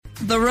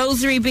The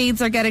rosary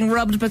beads are getting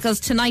rubbed because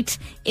tonight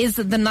is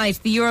the night.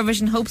 The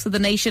Eurovision hopes of the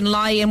nation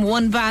lie in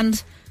one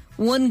band,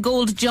 one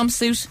gold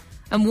jumpsuit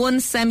and one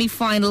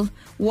semi-final.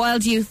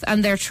 Wild Youth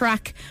and their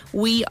track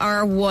We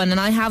Are One. And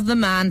I have the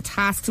man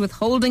tasked with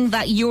holding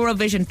that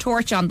Eurovision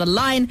torch on the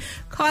line,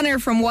 Conor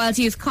from Wild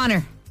Youth.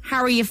 Conor,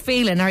 how are you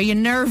feeling? Are you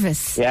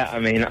nervous? Yeah, I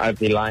mean, I'd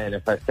be lying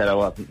if I said I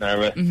wasn't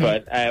nervous.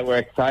 But we're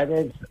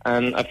excited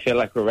and I feel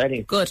like we're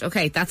ready. Good,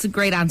 okay, that's a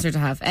great answer to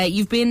have.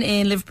 You've been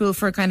in Liverpool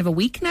for kind of a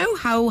week now.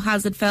 How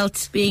has it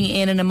felt being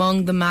in and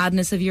among the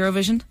madness of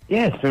Eurovision?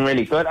 Yeah, it's been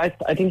really good. I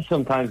think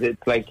sometimes it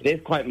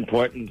is quite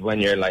important when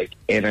you're like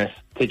in it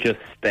to just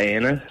stay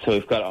in it. So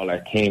we've got all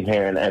our team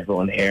here and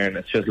everyone here, and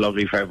it's just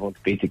lovely for everyone to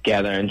be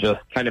together and just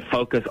kind of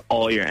focus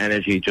all your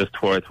energy just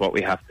towards what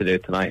we have to do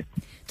tonight.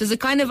 Does it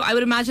kind of, I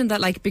would imagine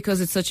that like because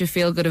it's such a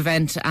feel-good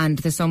event and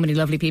there's so many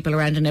lovely people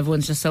around and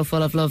everyone's just so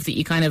full of love that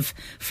you kind of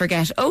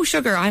forget, oh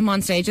sugar, I'm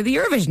on stage at the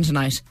Eurovision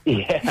tonight.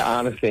 Yeah,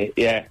 honestly,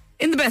 yeah.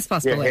 In the best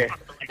possible way.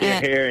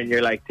 You're here and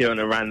you're like doing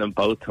a random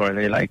boat tour and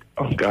you're like,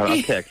 oh God,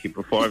 I'll actually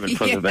perform in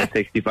front of about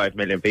 65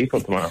 million people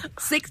tomorrow.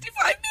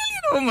 65 million?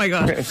 Oh my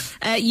God.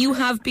 You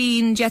have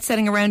been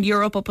jet-setting around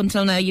Europe up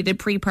until now. You did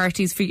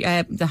pre-parties for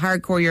the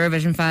hardcore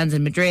Eurovision fans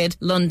in Madrid,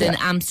 London,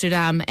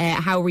 Amsterdam.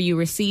 How were you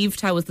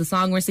received? How was the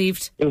song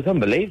received? It was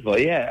unbelievable,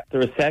 yeah. The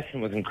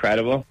reception was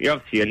incredible.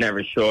 You're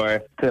never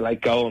sure to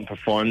like go and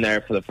perform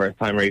there for the first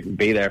time or even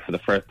be there for the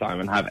first time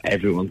and have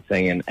everyone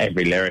singing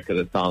every lyric of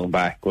the song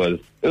back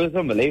it was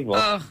unbelievable.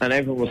 Oh. And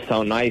everyone was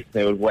so nice.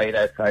 They would wait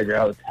outside your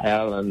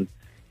hotel and,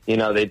 you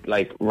know, they'd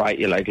like write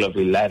you like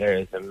lovely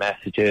letters and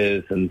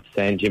messages and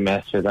send you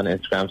messages on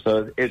Instagram.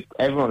 So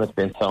everyone has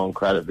been so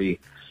incredibly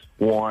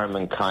warm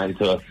and kind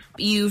to us.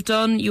 You've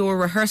done your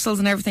rehearsals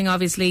and everything,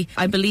 obviously.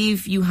 I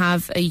believe you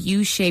have a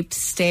U-shaped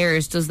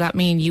stairs. Does that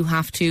mean you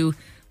have to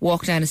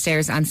walk down the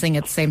stairs and sing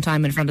at the same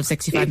time in front of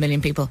 65 million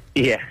people?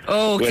 Yeah.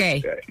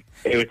 Okay.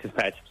 Which is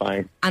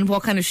petrifying. And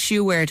what kind of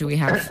shoe wear do we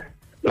have?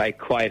 Like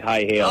quite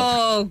high heels.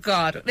 Oh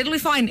God, it'll be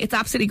fine. It's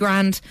absolutely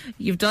grand.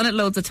 You've done it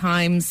loads of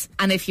times,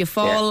 and if you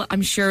fall,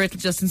 I'm sure it'll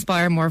just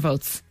inspire more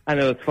votes. I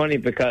know, it's funny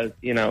because,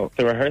 you know,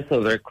 the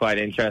rehearsals are quite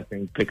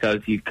interesting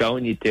because you go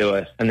and you do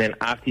it, and then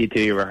after you do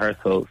your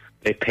rehearsals,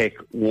 they pick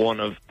one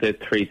of the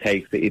 3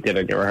 takes that you did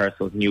on your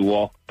rehearsals, and you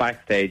walk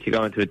backstage, you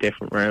go into a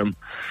different room,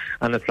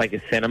 and it's like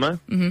a cinema,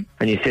 and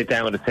you sit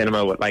down with a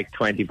cinema with like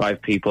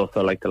 25 people,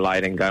 so like the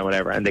lighting guy,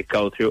 whatever, and they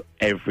go through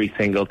every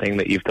single thing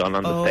that you've done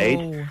on the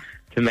stage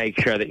to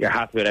make sure that you're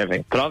happy with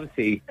everything. But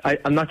obviously,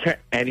 I'm not sure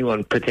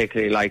anyone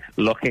particularly likes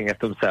looking at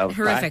themselves.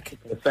 Horrific.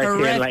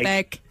 Especially in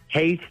like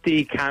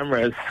HD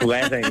cameras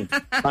sweating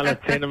on a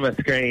cinema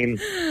screen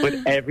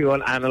with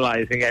everyone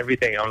analysing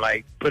everything. I'm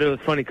like, but it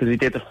was funny because we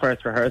did the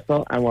first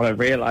rehearsal, and what I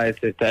realised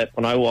is that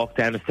when I walk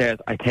down the stairs,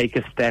 I take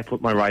a step with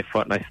my right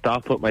foot and I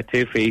stop with my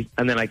 2 feet,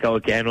 and then I go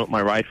again with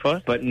my right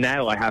foot. But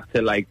now I have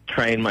to like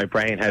train my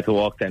brain how to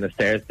walk down the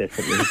stairs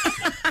differently.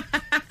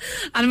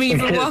 And I mean,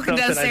 you've been walking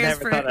downstairs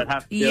for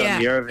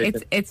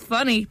it's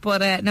funny,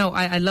 but no,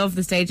 I love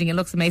the staging. It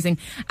looks amazing,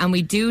 and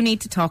we do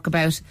need to talk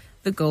about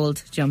the gold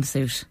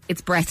jumpsuit.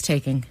 It's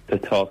breathtaking. The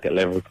talk at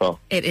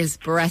Liverpool. It is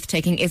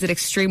breathtaking. Is it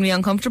extremely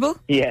uncomfortable?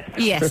 Yes.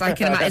 Yes, I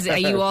can imagine. Are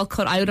you all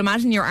cut? I would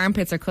imagine your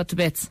armpits are cut to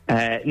bits.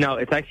 No,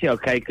 it's actually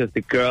okay because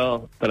the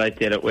girl that I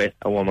did it with,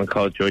 a woman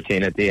called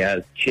Georgina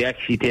Diaz, she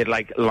actually did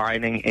like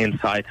lining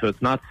inside, so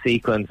it's not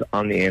sequins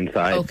on the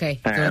inside. Okay,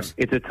 good.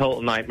 It's a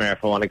total nightmare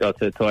if I want to go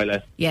to the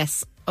toilet.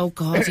 Yes. Oh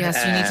God,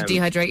 yes, you need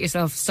to dehydrate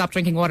yourself. Stop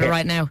drinking water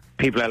right now.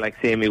 People are like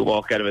seeing me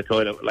walk out of a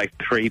toilet with like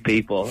 3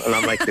 people, and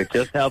I'm like, they're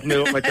just helping me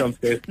with my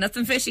jumpsuit.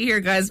 Nothing fishy here,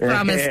 guys,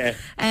 promise. They're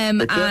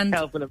just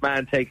helping a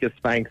man take his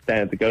Spanx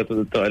down to go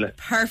to the toilet.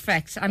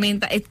 Perfect. I mean,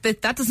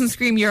 that doesn't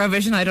scream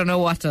Eurovision. I don't know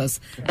what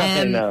does.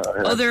 No,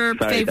 other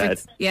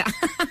favourites? Yeah.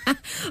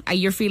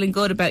 You're feeling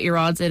good about your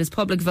odds. It is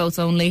public votes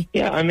only.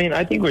 Yeah, I mean,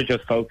 I think we're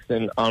just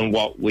focusing on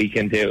what we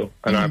can do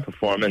and our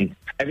performance.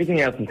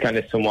 Everything else is kind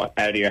of somewhat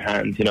out of your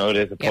hands. You know, it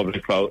is a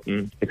public vote,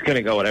 and it's going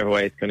to go whatever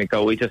way it's going to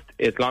go. We just,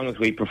 as long as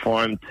we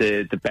perform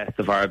to the best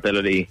of our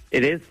ability,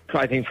 it is,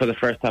 I think, for the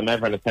first time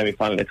ever in a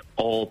semi-final, it's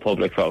all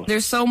public vote.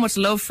 There's so much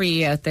love for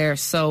you out there,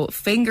 so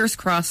fingers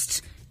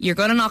crossed. You're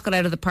going to knock it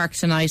out of the park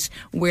tonight.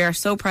 We're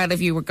so proud of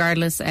you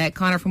regardless.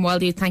 Conor from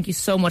Wild Youth, thank you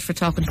so much for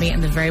talking to me,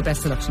 and the very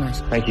best of luck tonight.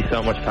 Thank you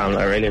so much,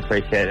 Pamela. I really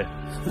appreciate it.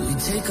 We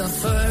take our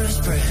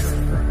first breath,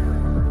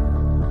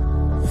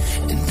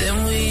 and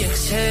then we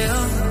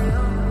exhale.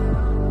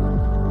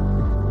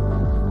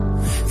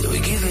 We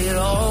give it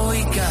all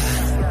we got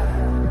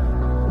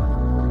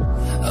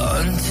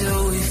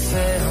until we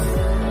fail.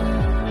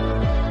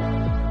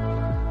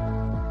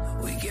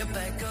 We get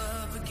back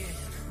up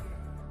again.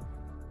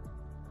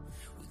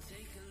 We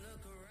take a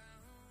look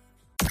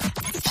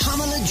around.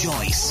 Pamela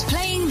Joyce.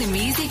 Playing the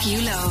music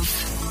you love.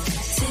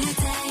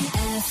 Today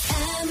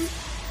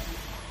FM.